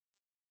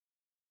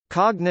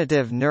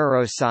Cognitive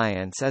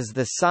neuroscience is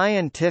the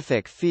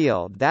scientific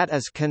field that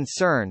is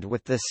concerned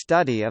with the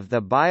study of the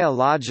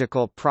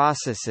biological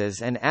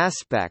processes and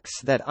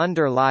aspects that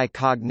underlie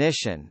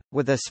cognition,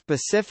 with a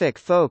specific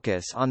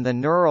focus on the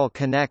neural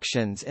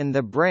connections in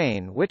the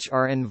brain which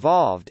are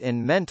involved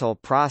in mental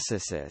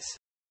processes.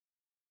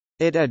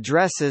 It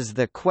addresses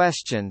the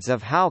questions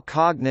of how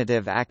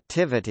cognitive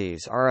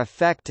activities are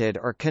affected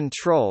or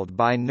controlled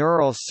by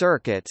neural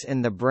circuits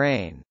in the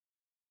brain.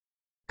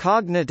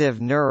 Cognitive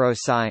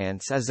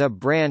neuroscience is a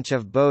branch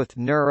of both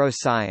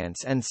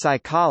neuroscience and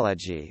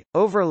psychology,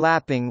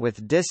 overlapping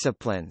with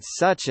disciplines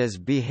such as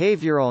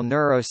behavioral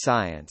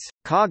neuroscience,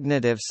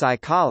 cognitive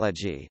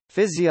psychology,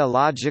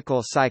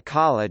 physiological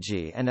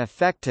psychology and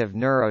affective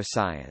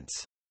neuroscience.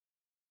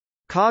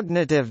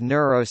 Cognitive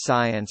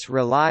neuroscience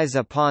relies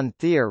upon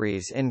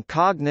theories in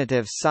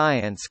cognitive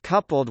science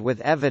coupled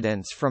with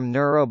evidence from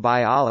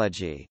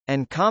neurobiology,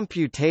 and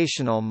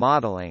computational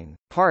modeling.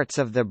 Parts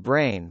of the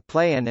brain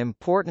play an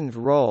important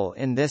role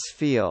in this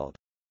field.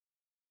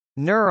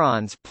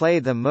 Neurons play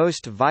the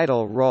most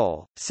vital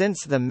role,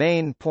 since the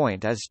main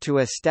point is to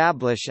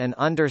establish an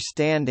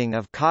understanding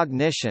of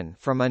cognition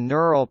from a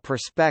neural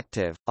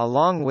perspective,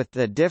 along with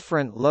the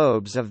different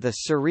lobes of the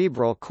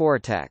cerebral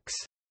cortex.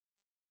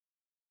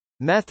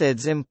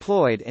 Methods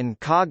employed in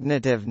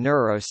cognitive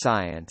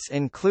neuroscience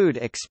include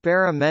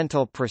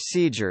experimental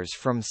procedures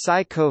from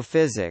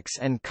psychophysics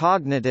and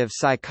cognitive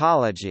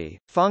psychology,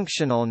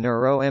 functional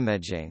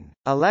neuroimaging,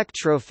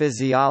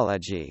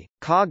 electrophysiology,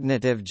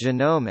 cognitive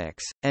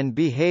genomics, and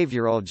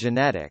behavioral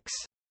genetics.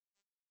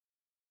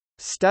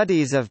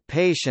 Studies of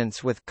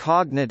patients with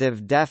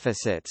cognitive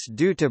deficits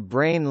due to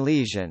brain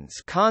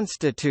lesions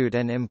constitute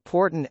an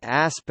important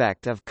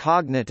aspect of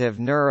cognitive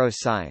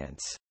neuroscience.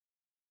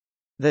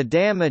 The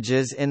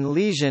damages in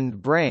lesioned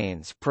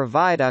brains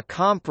provide a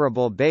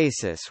comparable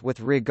basis with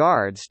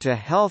regards to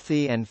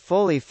healthy and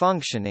fully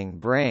functioning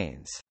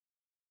brains.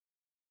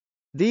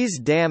 These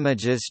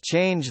damages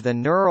change the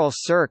neural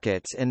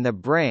circuits in the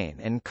brain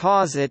and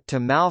cause it to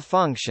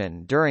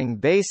malfunction during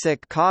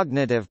basic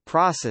cognitive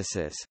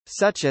processes,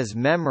 such as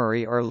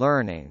memory or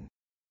learning.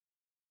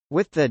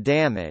 With the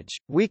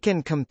damage, we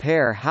can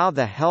compare how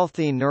the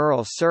healthy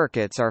neural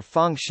circuits are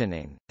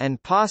functioning,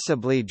 and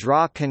possibly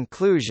draw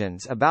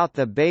conclusions about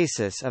the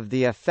basis of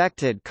the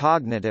affected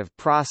cognitive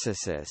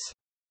processes.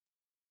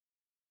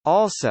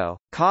 Also,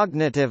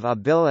 cognitive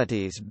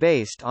abilities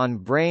based on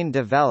brain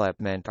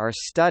development are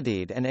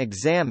studied and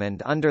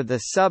examined under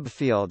the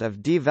subfield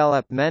of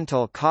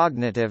developmental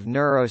cognitive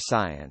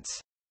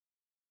neuroscience.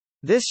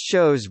 This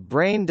shows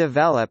brain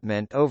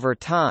development over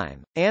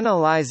time,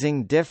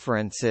 analyzing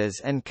differences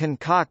and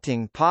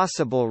concocting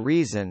possible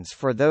reasons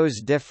for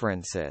those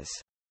differences.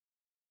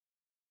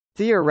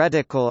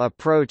 Theoretical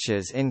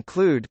approaches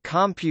include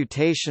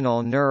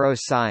computational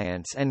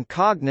neuroscience and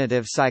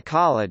cognitive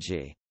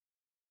psychology.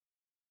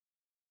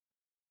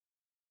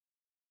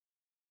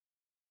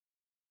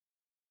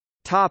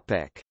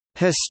 Topic: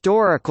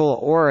 Historical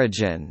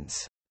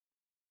origins.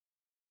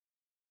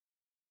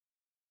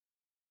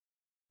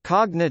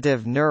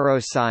 Cognitive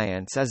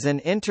neuroscience is an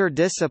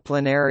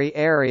interdisciplinary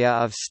area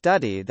of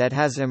study that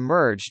has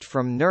emerged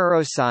from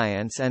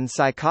neuroscience and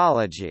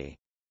psychology.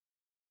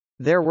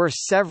 There were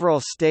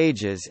several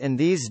stages in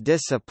these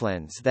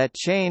disciplines that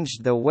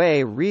changed the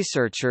way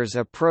researchers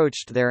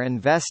approached their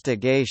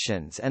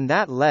investigations and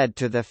that led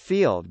to the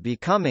field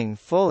becoming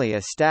fully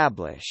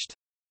established.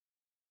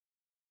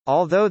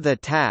 Although the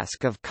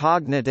task of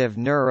cognitive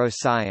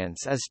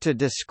neuroscience is to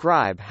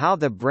describe how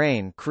the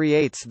brain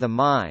creates the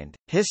mind,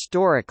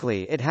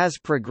 historically it has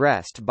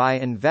progressed by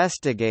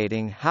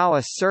investigating how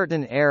a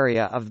certain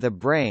area of the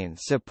brain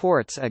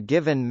supports a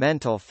given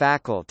mental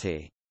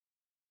faculty.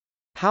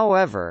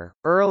 However,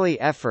 early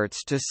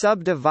efforts to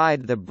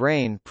subdivide the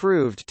brain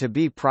proved to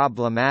be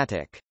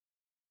problematic.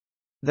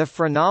 The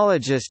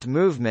phrenologist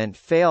movement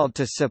failed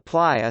to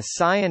supply a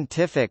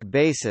scientific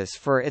basis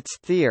for its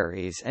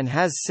theories and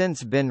has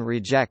since been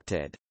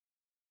rejected.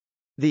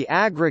 The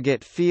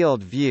aggregate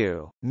field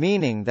view,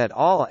 meaning that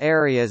all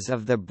areas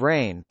of the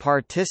brain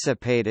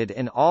participated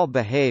in all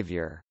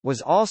behavior,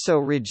 was also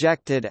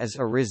rejected as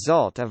a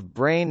result of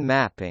brain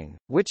mapping,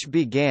 which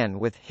began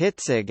with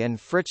Hitzig and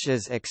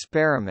Fritsch's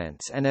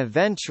experiments and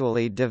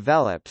eventually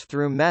developed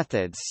through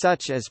methods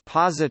such as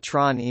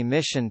positron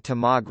emission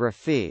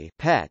tomography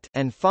 (PET)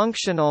 and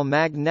functional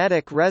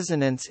magnetic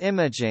resonance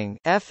imaging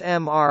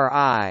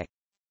 (fMRI).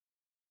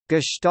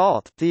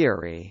 Gestalt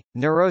theory,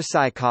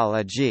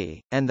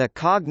 neuropsychology, and the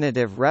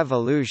cognitive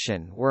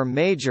revolution were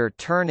major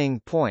turning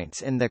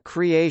points in the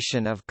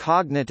creation of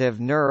cognitive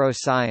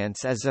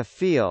neuroscience as a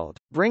field,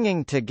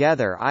 bringing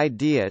together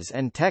ideas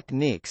and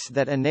techniques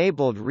that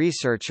enabled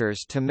researchers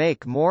to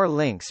make more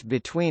links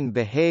between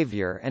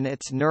behavior and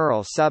its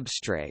neural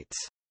substrates.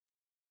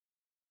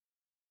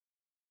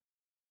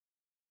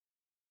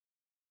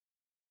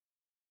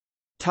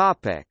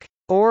 Topic: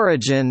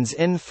 Origins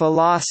in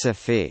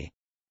philosophy.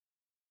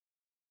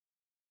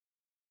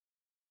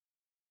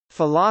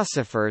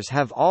 Philosophers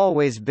have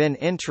always been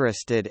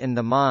interested in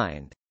the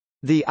mind.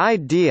 The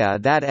idea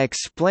that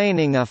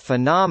explaining a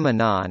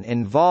phenomenon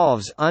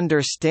involves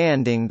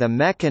understanding the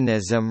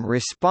mechanism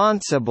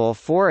responsible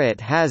for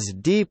it has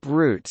deep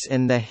roots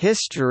in the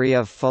history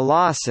of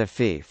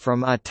philosophy,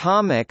 from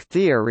atomic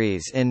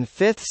theories in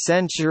 5th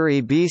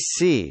century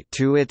BC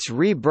to its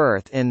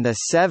rebirth in the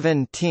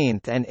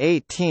 17th and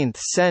 18th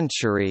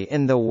century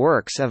in the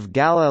works of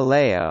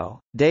Galileo,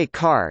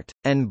 Descartes,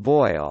 and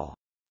Boyle.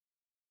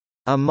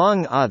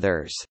 Among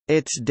others,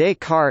 its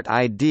Descartes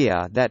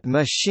idea that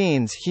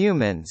machines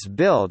humans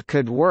build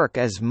could work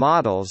as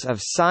models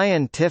of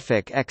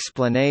scientific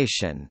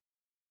explanation.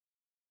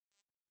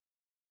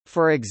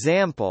 For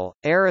example,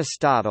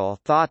 Aristotle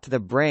thought the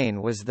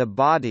brain was the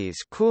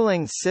body's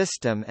cooling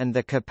system and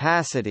the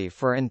capacity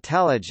for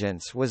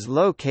intelligence was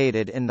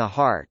located in the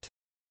heart.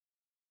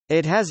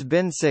 It has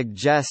been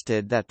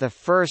suggested that the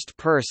first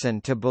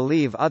person to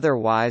believe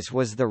otherwise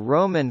was the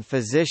Roman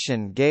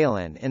physician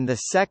Galen in the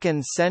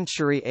 2nd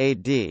century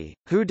AD,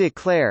 who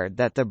declared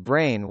that the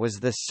brain was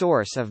the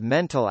source of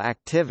mental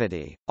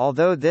activity,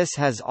 although this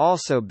has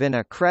also been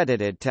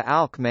accredited to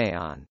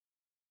Alcmaeon.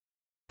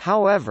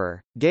 However,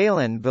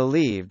 Galen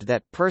believed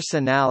that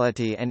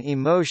personality and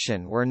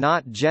emotion were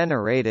not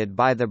generated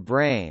by the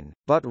brain,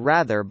 but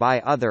rather by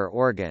other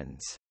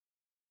organs.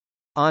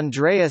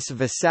 Andreas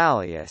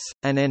Vesalius,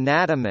 an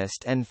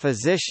anatomist and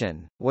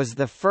physician, was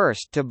the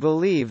first to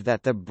believe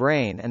that the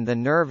brain and the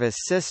nervous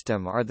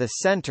system are the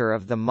center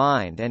of the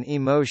mind and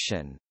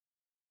emotion.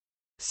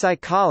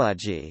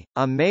 Psychology,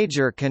 a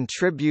major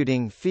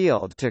contributing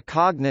field to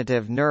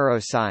cognitive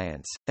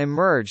neuroscience,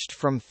 emerged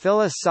from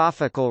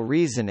philosophical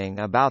reasoning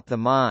about the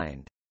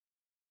mind.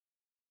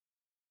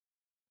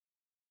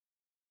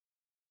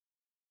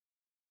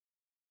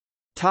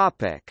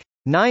 Topic: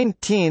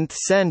 19th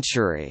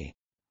century.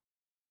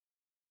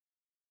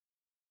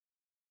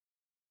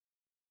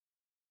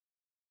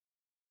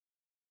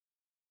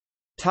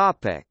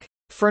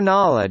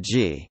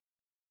 Phrenology.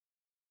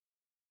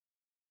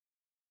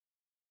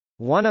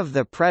 One of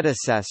the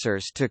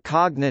predecessors to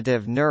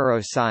cognitive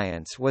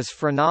neuroscience was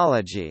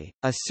phrenology,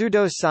 a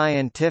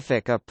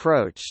pseudoscientific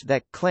approach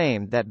that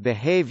claimed that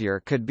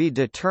behavior could be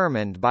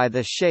determined by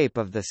the shape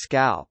of the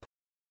scalp.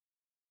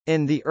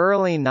 In the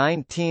early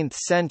 19th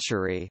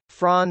century,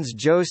 Franz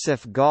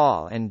Joseph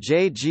Gall and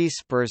J. G.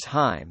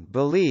 Spurzheim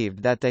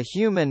believed that the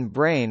human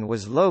brain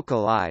was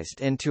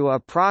localized into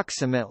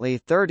approximately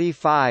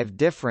 35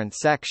 different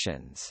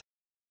sections.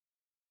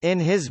 In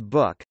his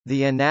book,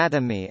 The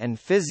Anatomy and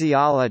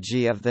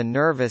Physiology of the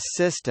Nervous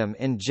System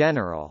in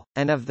General,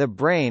 and of the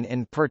Brain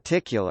in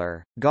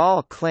particular,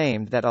 Gall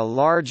claimed that a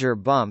larger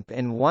bump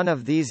in one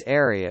of these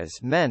areas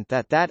meant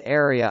that that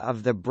area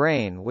of the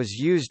brain was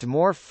used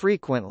more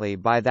frequently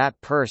by that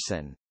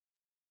person.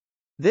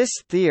 This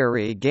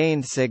theory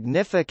gained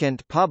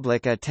significant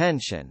public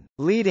attention,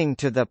 leading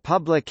to the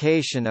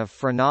publication of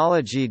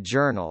phrenology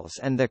journals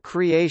and the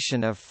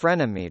creation of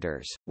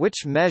phrenometers,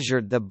 which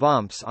measured the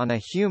bumps on a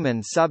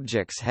human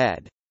subject's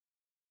head.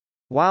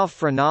 While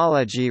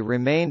phrenology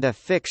remained a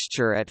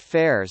fixture at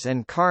fairs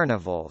and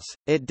carnivals,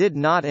 it did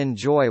not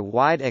enjoy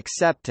wide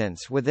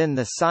acceptance within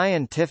the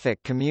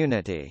scientific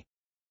community.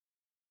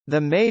 The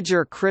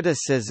major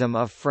criticism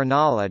of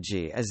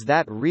phrenology is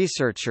that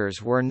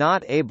researchers were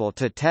not able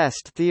to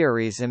test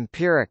theories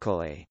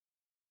empirically.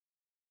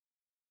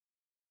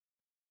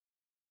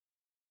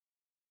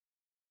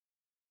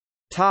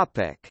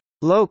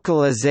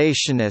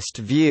 Localizationist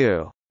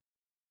view.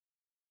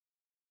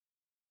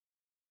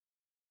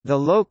 The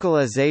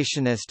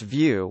localizationist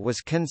view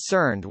was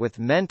concerned with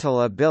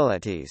mental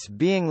abilities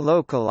being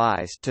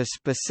localized to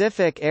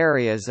specific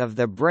areas of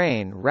the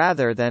brain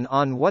rather than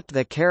on what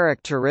the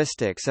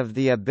characteristics of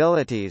the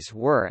abilities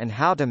were and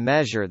how to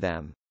measure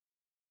them.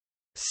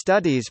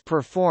 Studies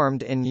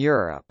performed in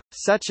Europe,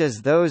 such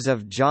as those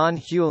of John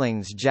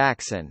Hewlings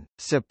Jackson,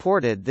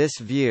 supported this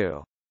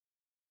view.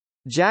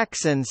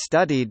 Jackson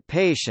studied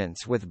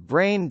patients with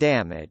brain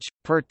damage,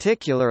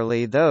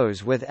 particularly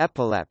those with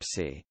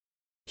epilepsy.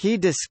 He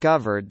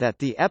discovered that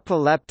the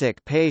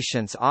epileptic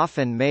patients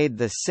often made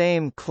the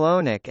same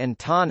clonic and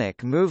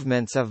tonic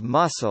movements of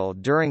muscle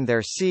during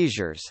their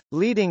seizures,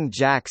 leading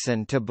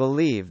Jackson to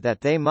believe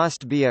that they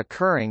must be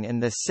occurring in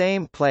the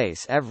same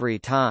place every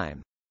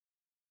time.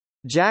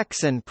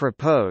 Jackson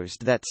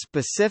proposed that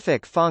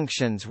specific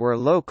functions were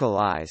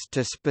localized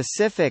to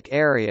specific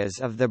areas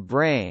of the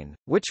brain,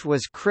 which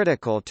was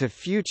critical to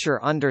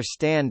future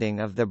understanding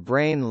of the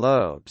brain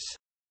lobes.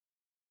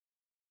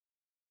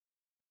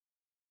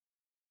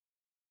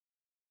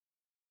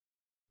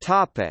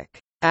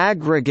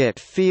 Aggregate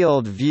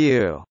field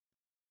view.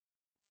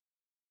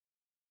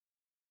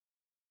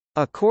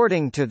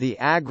 According to the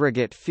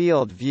aggregate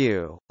field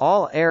view,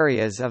 all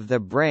areas of the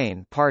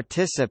brain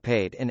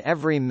participate in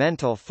every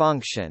mental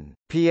function.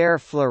 Pierre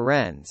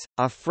Florenz,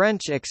 a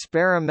French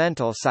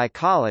experimental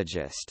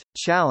psychologist,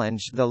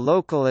 challenged the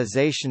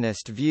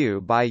localizationist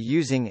view by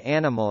using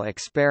animal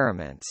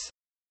experiments.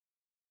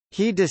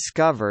 He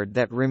discovered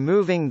that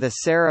removing the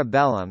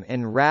cerebellum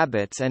in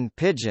rabbits and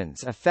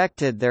pigeons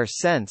affected their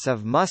sense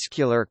of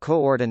muscular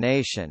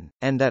coordination,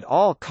 and that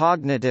all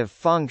cognitive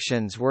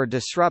functions were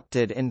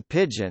disrupted in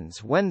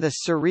pigeons when the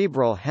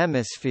cerebral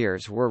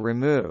hemispheres were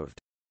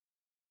removed.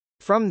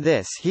 From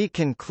this he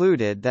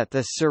concluded that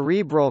the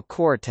cerebral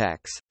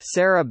cortex,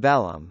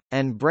 cerebellum,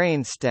 and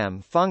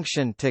brainstem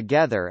functioned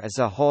together as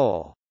a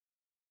whole.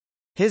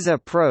 His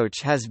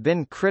approach has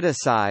been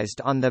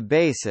criticized on the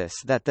basis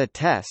that the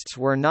tests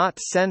were not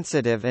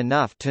sensitive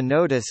enough to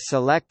notice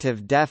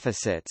selective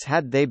deficits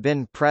had they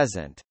been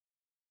present.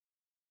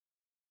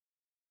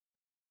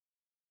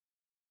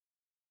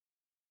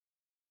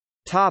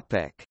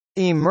 Topic: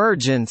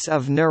 Emergence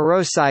of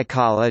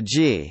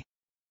neuropsychology.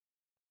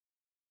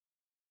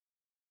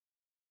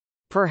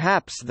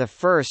 Perhaps the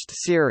first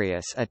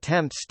serious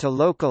attempts to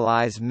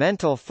localize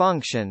mental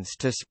functions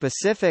to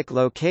specific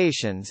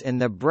locations in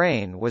the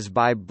brain was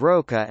by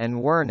Broca and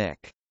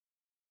Wernicke.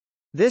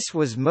 This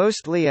was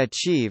mostly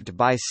achieved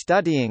by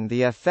studying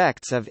the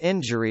effects of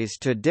injuries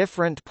to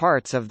different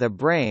parts of the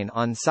brain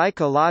on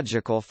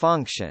psychological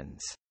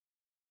functions.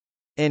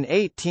 In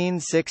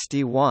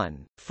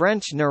 1861,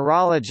 French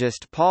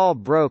neurologist Paul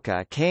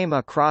Broca came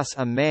across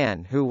a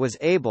man who was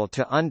able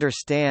to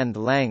understand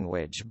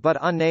language but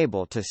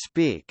unable to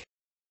speak.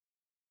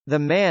 The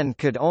man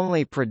could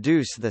only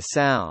produce the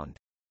sound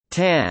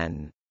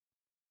tan.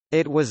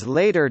 It was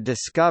later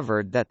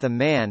discovered that the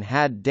man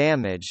had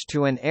damage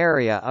to an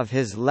area of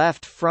his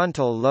left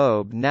frontal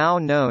lobe now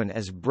known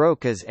as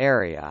Broca's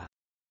area.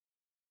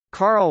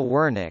 Karl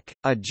Wernicke,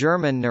 a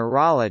German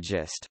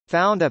neurologist,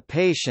 found a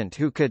patient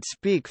who could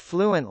speak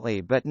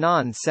fluently but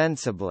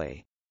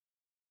non-sensibly.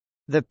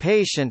 The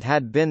patient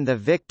had been the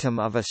victim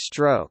of a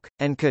stroke,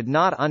 and could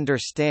not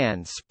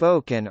understand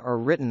spoken or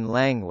written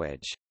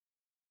language.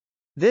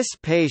 This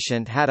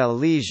patient had a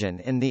lesion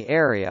in the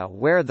area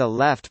where the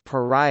left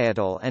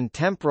parietal and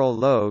temporal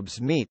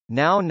lobes meet,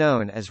 now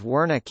known as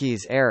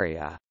Wernicke's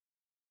area.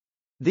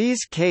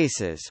 These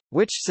cases,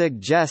 which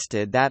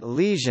suggested that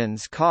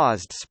lesions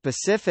caused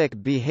specific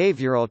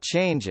behavioral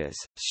changes,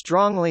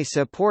 strongly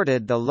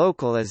supported the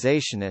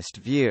localizationist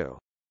view.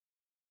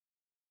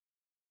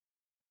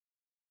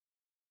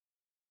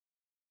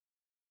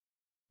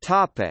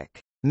 Topic: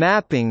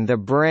 Mapping the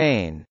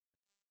brain.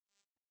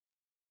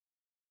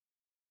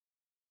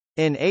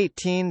 In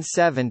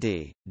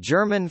 1870,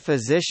 German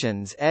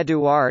physicians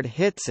Eduard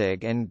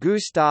Hitzig and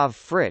Gustav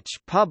Fritsch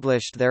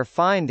published their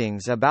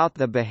findings about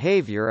the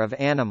behavior of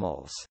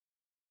animals.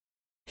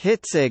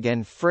 Hitzig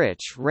and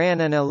Fritsch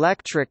ran an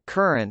electric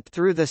current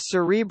through the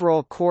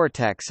cerebral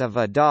cortex of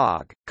a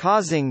dog,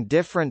 causing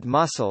different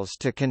muscles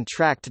to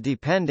contract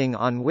depending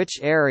on which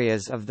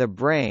areas of the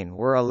brain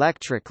were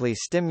electrically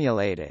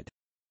stimulated.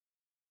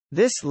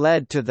 This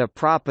led to the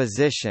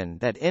proposition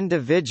that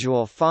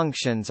individual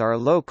functions are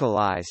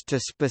localized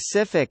to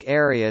specific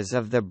areas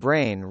of the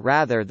brain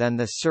rather than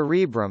the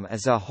cerebrum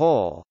as a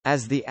whole,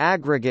 as the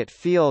aggregate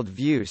field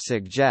view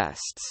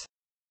suggests.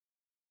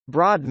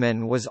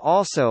 Brodmann was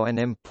also an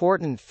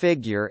important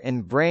figure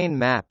in brain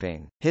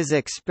mapping. His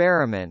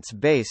experiments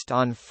based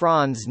on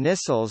Franz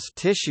Nissel's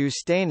tissue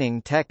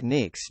staining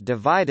techniques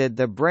divided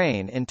the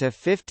brain into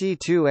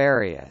 52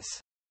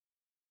 areas.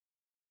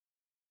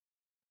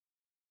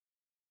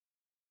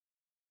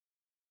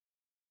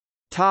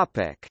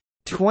 Topic: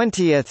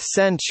 20th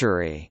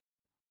century.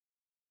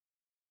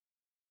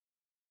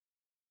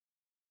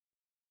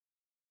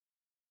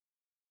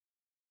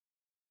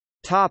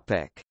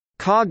 Topic: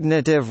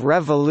 Cognitive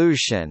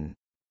revolution.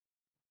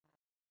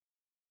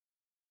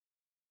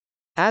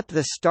 At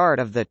the start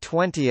of the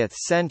 20th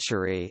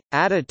century,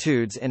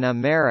 attitudes in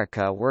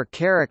America were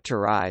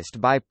characterized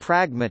by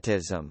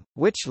pragmatism,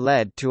 which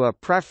led to a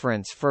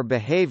preference for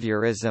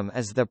behaviorism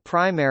as the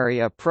primary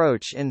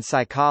approach in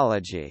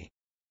psychology.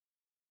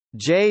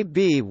 J.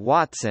 B.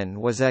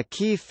 Watson was a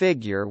key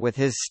figure with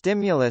his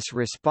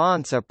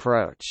stimulus-response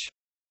approach.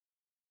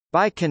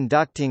 By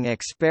conducting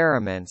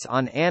experiments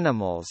on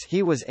animals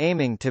he was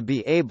aiming to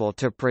be able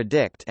to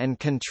predict and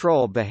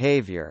control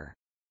behavior.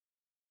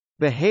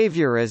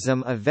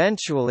 Behaviorism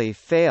eventually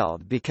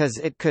failed because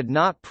it could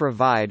not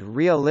provide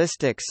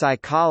realistic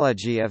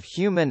psychology of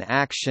human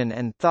action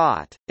and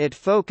thought. It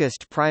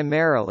focused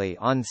primarily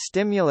on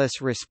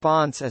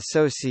stimulus-response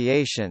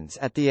associations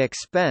at the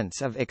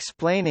expense of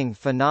explaining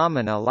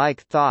phenomena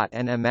like thought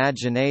and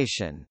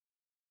imagination.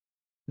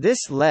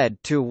 This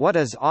led to what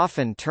is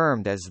often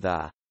termed as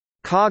the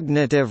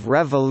cognitive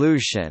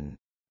revolution.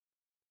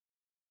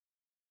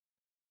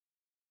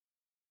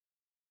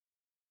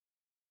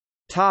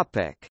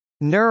 Topic: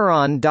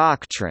 Neuron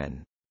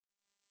doctrine.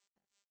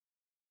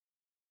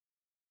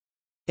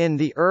 In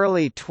the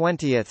early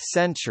 20th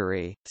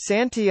century,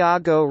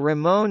 Santiago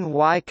Ramón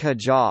y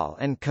Cajal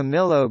and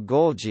Camillo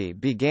Golgi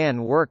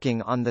began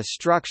working on the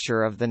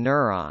structure of the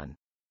neuron.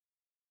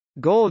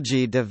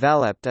 Golgi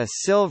developed a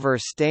silver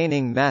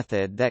staining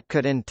method that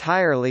could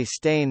entirely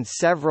stain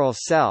several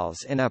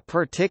cells in a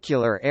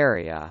particular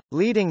area,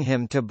 leading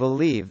him to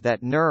believe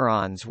that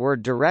neurons were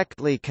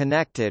directly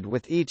connected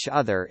with each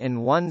other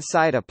in one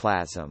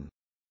cytoplasm.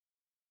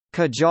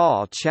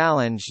 Kajal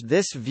challenged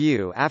this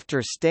view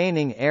after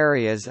staining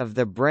areas of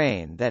the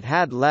brain that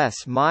had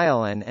less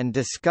myelin and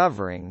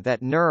discovering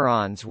that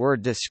neurons were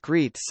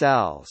discrete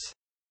cells.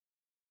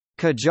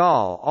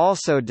 Kajal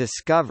also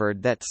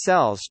discovered that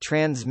cells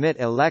transmit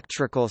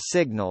electrical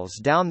signals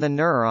down the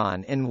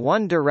neuron in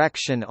one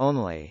direction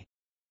only.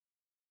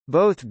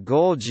 Both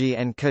Golgi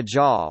and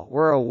Kajal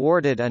were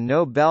awarded a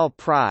Nobel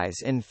Prize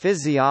in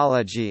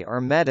Physiology or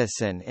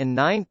Medicine in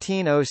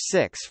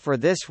 1906 for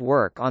this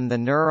work on the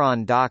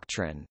neuron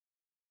doctrine.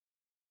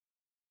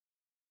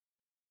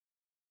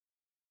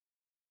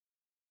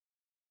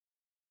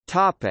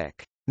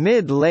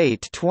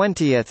 Mid-late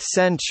 20th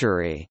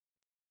century.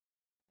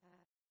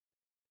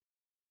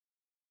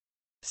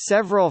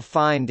 Several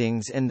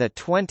findings in the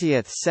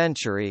 20th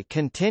century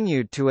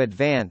continued to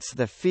advance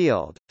the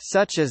field,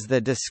 such as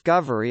the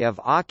discovery of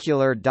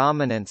ocular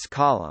dominance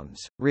columns,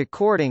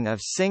 recording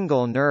of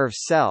single nerve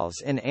cells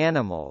in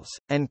animals,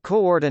 and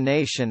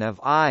coordination of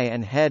eye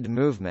and head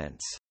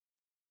movements.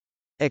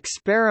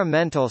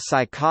 Experimental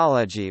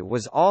psychology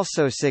was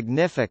also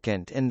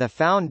significant in the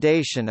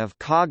foundation of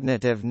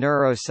cognitive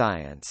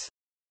neuroscience.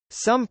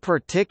 Some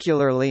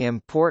particularly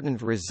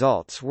important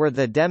results were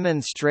the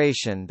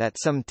demonstration that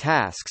some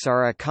tasks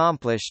are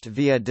accomplished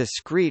via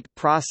discrete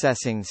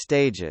processing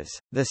stages,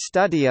 the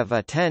study of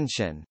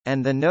attention,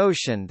 and the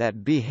notion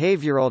that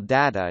behavioral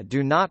data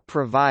do not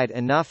provide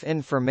enough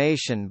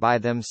information by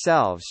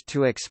themselves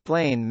to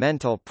explain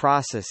mental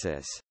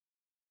processes.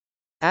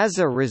 As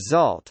a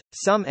result,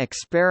 some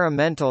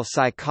experimental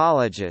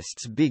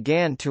psychologists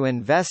began to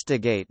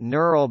investigate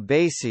neural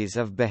bases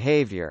of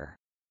behavior.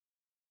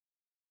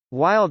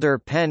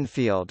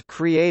 Wilder-Penfield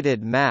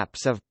created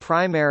maps of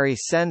primary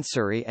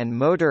sensory and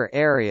motor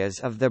areas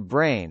of the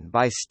brain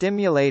by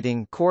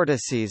stimulating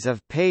cortices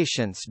of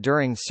patients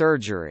during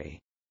surgery.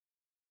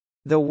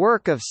 The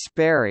work of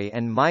Sperry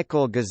and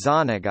Michael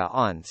Gazzaniga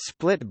on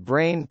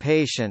split-brain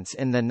patients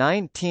in the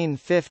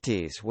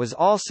 1950s was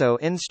also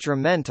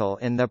instrumental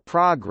in the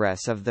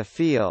progress of the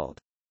field.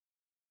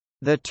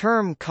 The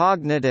term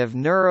cognitive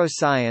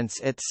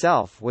neuroscience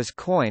itself was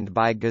coined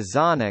by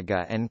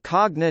Gazzaniga and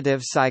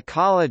cognitive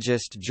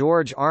psychologist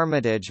George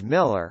Armitage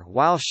Miller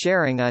while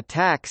sharing a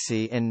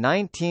taxi in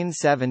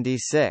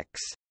 1976.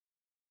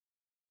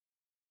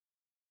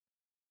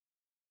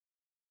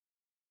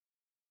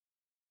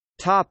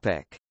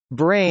 Topic: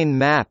 Brain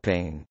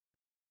mapping.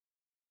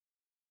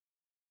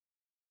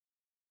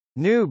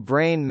 New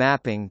brain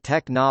mapping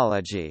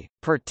technology,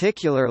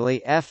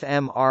 particularly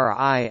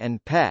fMRI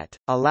and PET,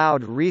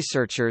 allowed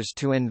researchers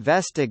to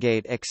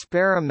investigate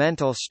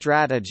experimental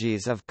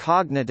strategies of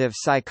cognitive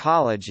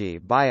psychology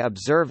by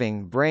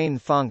observing brain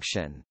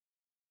function.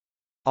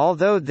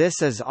 Although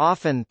this is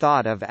often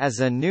thought of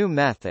as a new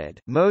method,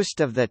 most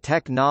of the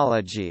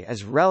technology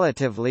is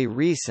relatively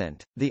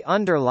recent. The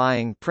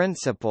underlying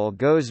principle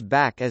goes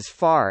back as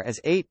far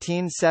as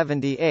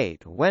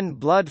 1878 when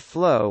blood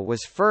flow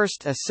was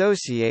first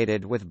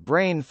associated with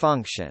brain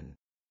function.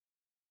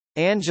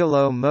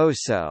 Angelo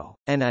Mosso,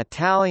 an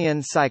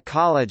Italian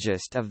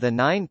psychologist of the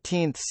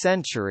 19th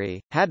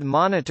century, had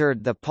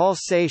monitored the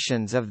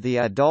pulsations of the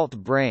adult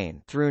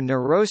brain through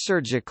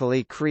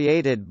neurosurgically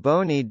created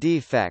bony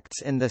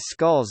defects in the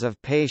skulls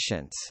of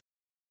patients.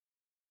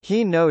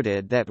 He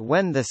noted that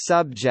when the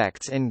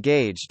subjects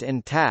engaged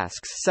in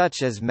tasks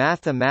such as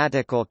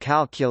mathematical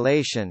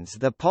calculations,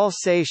 the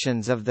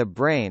pulsations of the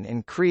brain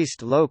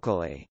increased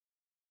locally.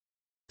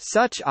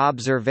 Such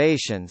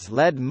observations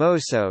led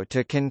Mosso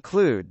to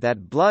conclude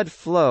that blood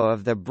flow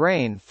of the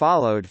brain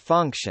followed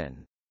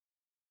function.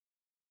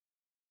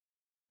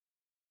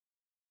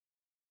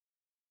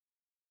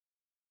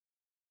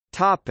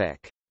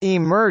 Topic: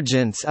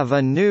 Emergence of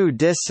a new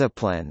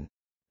discipline.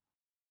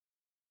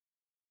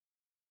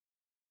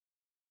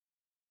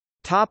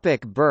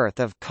 Birth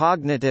of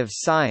cognitive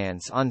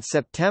science. On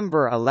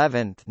September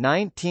 11,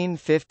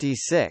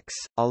 1956,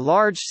 a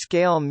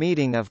large-scale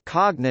meeting of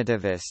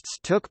cognitivists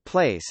took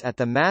place at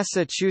the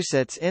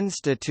Massachusetts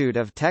Institute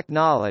of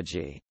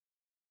Technology.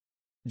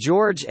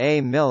 George A.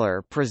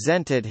 Miller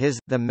presented his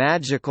The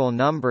Magical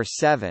Number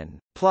 7,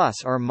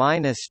 Plus or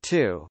Minus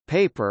 2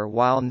 paper,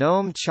 while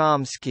Noam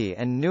Chomsky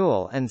and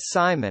Newell and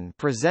Simon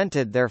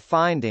presented their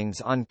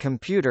findings on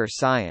computer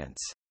science.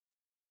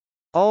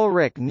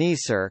 Ulrich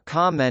Neisser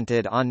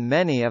commented on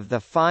many of the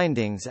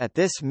findings at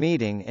this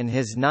meeting in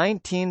his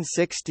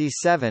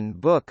 1967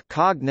 book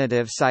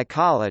Cognitive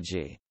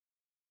Psychology.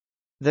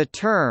 The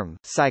term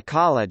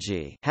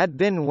psychology had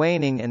been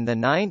waning in the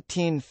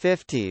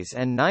 1950s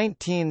and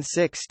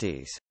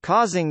 1960s,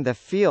 causing the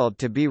field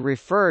to be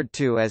referred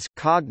to as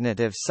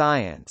cognitive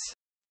science.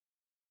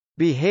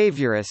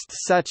 Behaviorists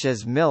such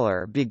as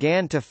Miller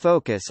began to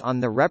focus on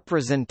the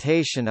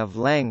representation of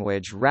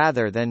language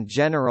rather than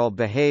general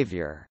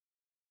behavior.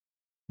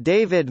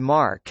 David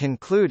Marr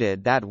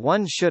concluded that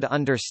one should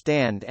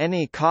understand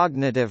any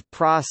cognitive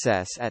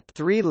process at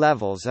three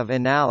levels of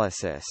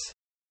analysis.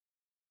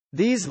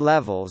 These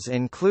levels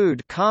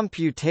include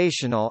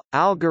computational,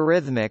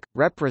 algorithmic,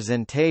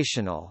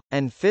 representational,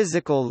 and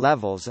physical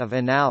levels of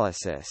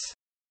analysis.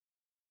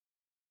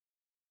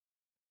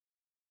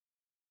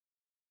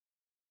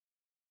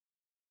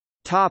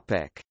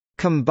 Topic: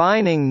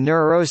 Combining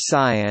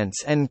neuroscience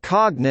and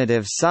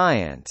cognitive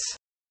science.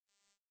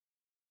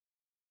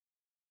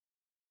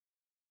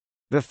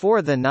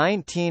 Before the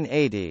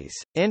 1980s,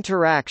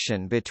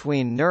 interaction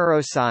between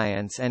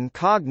neuroscience and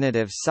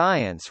cognitive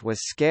science was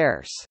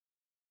scarce.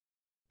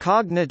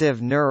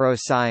 Cognitive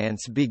neuroscience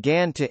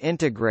began to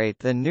integrate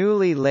the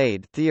newly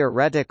laid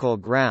theoretical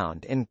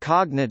ground in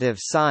cognitive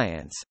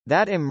science,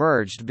 that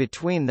emerged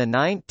between the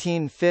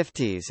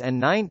 1950s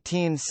and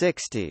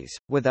 1960s,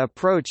 with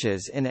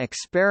approaches in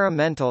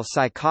experimental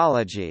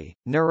psychology,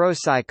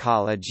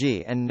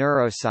 neuropsychology and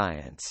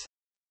neuroscience.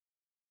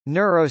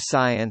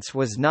 Neuroscience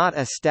was not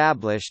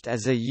established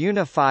as a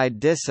unified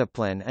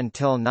discipline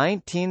until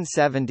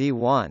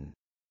 1971.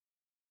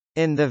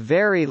 In the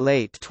very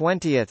late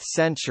 20th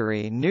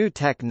century, new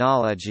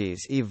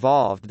technologies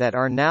evolved that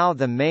are now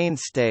the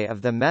mainstay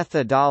of the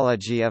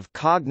methodology of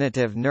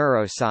cognitive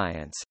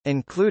neuroscience,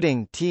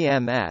 including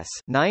TMS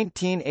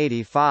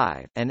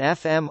 (1985) and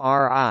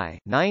fMRI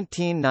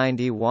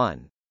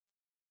 (1991).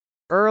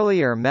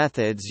 Earlier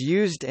methods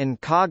used in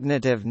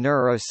cognitive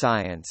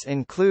neuroscience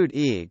include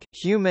EEG,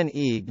 human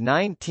EEG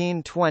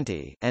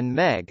 1920, and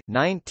MEG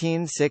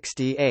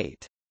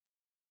 1968.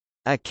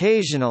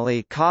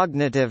 Occasionally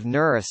cognitive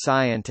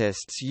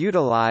neuroscientists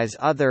utilize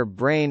other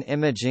brain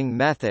imaging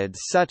methods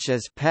such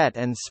as PET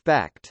and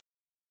SPECT.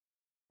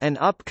 An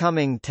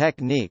upcoming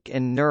technique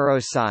in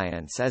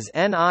neuroscience is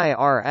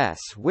NIRS,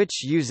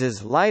 which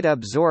uses light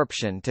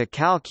absorption to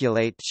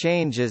calculate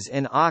changes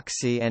in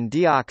oxy- and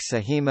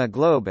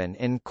deoxyhemoglobin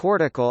in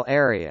cortical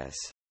areas.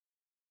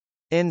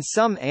 In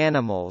some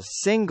animals,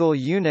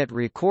 single-unit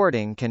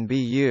recording can be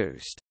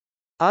used.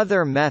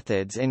 Other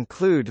methods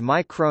include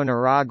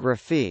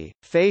microneurography,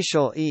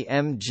 facial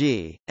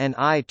EMG, and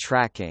eye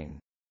tracking.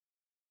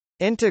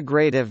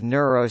 Integrative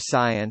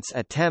neuroscience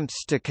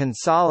attempts to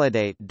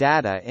consolidate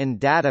data in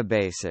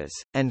databases,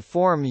 and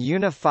form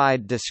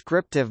unified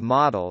descriptive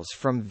models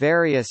from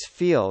various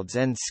fields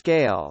and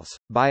scales,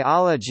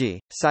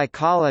 biology,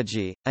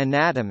 psychology,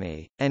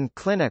 anatomy, and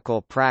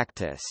clinical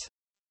practice.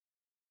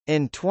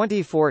 In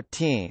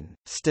 2014,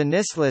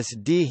 Stanislas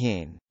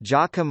Dehaene,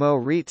 Giacomo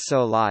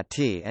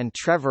Rizzolatti and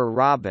Trevor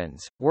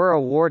Robbins, were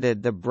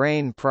awarded the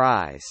Brain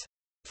Prize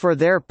for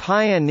their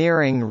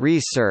pioneering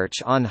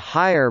research on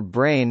higher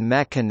brain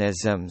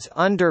mechanisms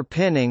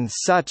underpinning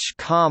such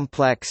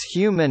complex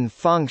human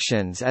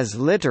functions as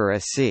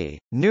literacy,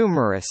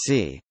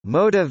 numeracy,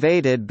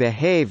 motivated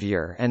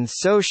behavior and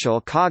social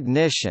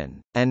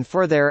cognition, and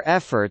for their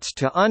efforts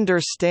to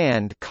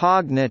understand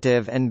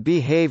cognitive and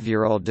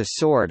behavioral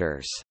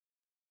disorders.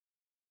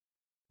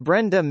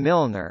 Brenda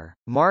Milner,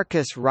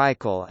 Marcus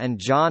Reichel and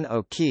John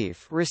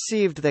O'Keefe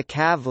received the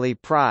Kavli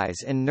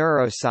Prize in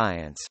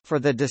Neuroscience for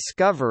the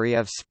discovery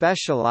of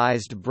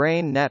specialized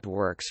brain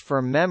networks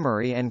for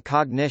memory and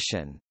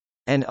cognition,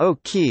 and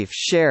O'Keefe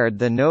shared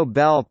the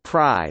Nobel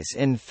Prize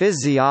in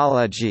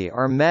Physiology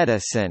or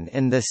Medicine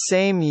in the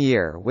same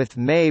year with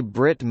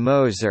May-Britt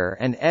Moser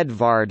and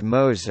Edvard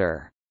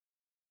Moser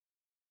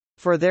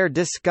for their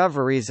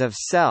discoveries of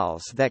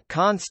cells that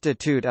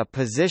constitute a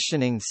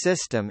positioning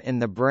system in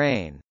the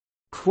brain.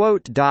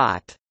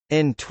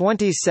 In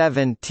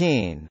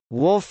 2017,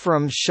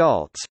 Wolfram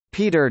Schultz,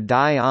 Peter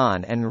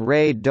Dion and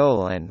Ray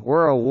Dolan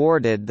were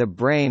awarded the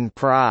Brain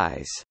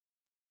Prize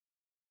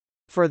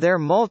for their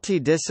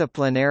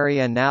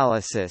multidisciplinary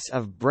analysis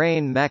of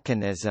brain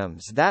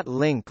mechanisms that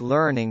link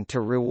learning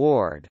to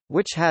reward,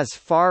 which has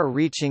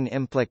far-reaching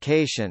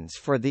implications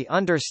for the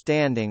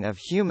understanding of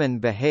human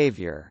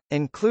behavior,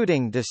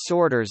 including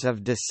disorders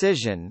of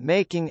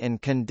decision-making in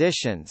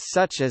conditions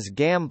such as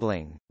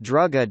gambling,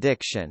 drug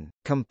addiction,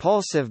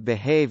 compulsive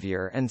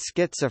behavior and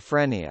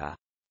schizophrenia.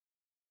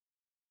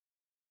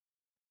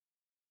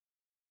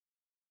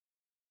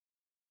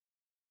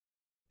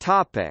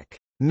 Topic: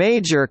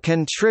 Major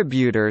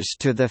contributors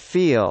to the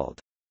field.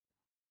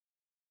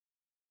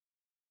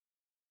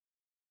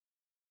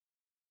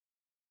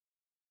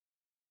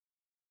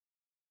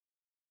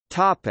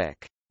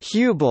 Topic: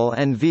 Hubel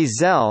and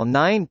Wiesel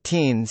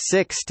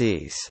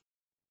 1960s.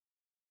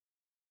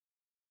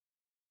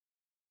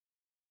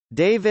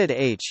 David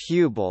H.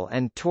 Hubel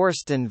and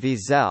Torsten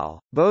Wiesel,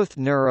 both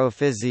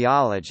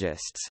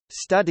neurophysiologists,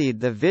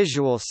 studied the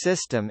visual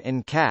system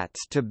in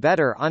cats to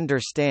better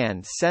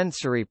understand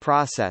sensory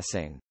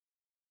processing.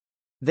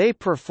 They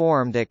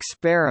performed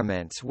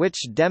experiments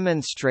which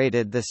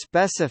demonstrated the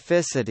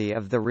specificity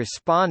of the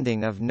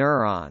responding of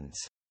neurons.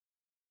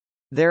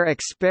 Their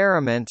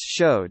experiments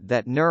showed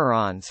that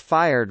neurons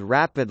fired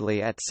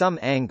rapidly at some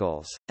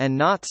angles, and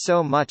not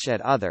so much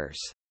at others.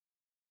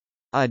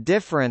 A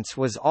difference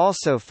was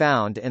also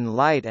found in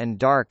light and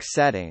dark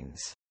settings.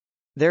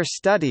 Their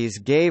studies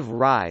gave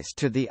rise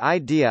to the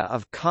idea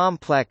of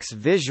complex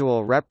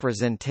visual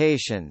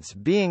representations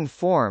being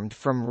formed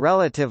from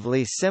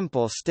relatively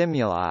simple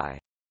stimuli.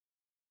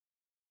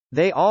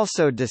 They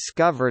also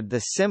discovered the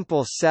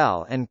simple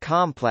cell and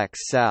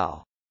complex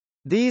cell.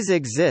 These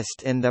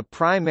exist in the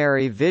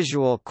primary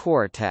visual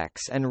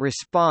cortex and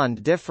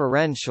respond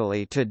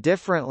differentially to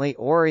differently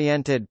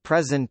oriented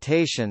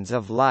presentations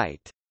of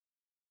light.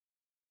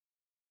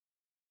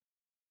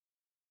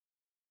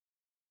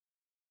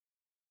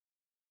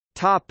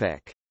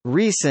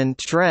 Recent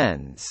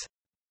trends.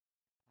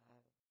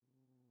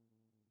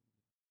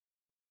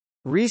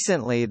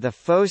 Recently the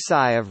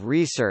foci of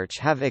research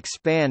have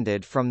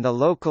expanded from the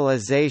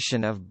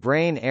localization of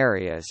brain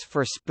areas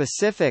for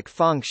specific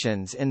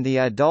functions in the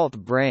adult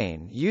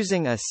brain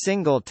using a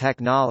single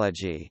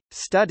technology.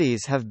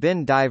 Studies have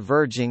been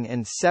diverging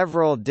in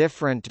several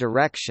different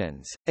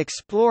directions,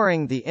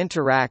 exploring the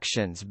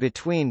interactions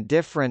between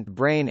different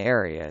brain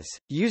areas,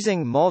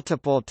 using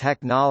multiple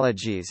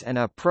technologies and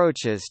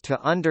approaches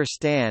to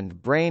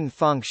understand brain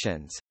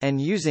functions, and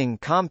using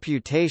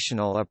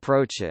computational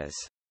approaches.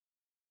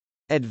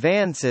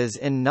 Advances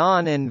in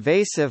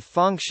non-invasive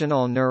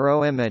functional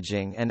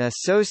neuroimaging and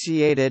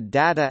associated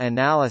data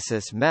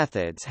analysis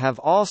methods have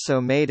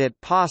also made it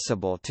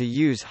possible to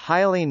use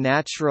highly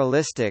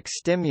naturalistic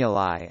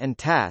stimuli and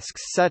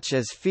tasks such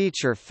as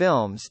feature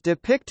films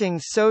depicting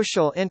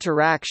social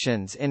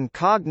interactions in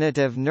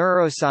cognitive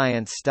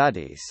neuroscience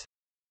studies.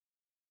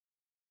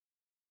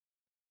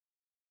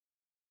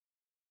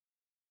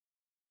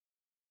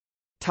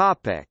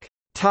 Topics.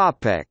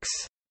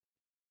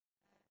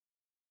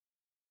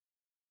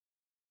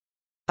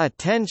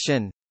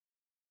 Attention,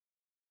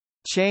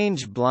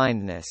 change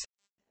blindness,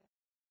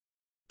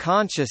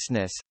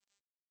 consciousness,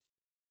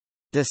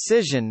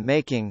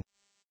 decision-making,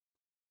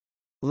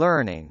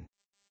 learning,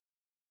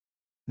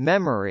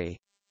 memory,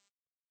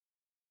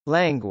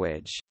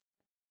 language,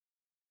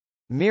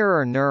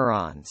 mirror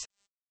neurons,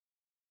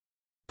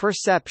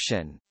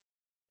 perception,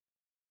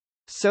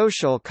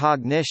 social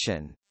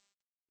cognition,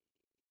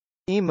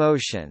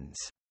 emotions.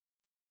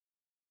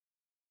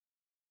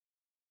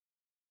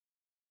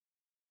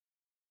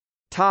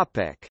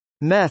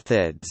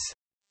 Methods.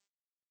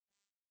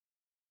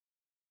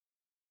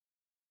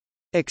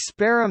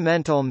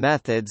 Experimental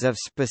methods of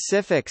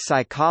specific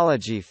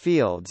psychology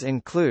fields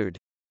include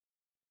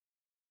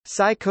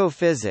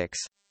psychophysics,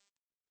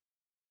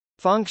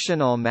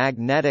 functional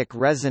magnetic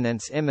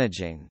resonance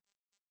imaging,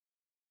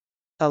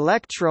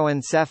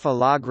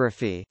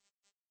 electroencephalography,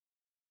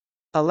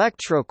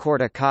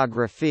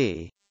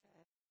 electrocorticography,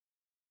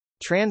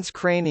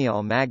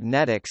 transcranial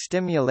magnetic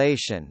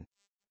stimulation,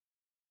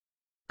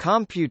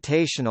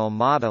 computational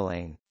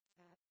modeling.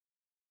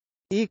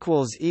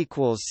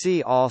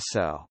 See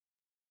also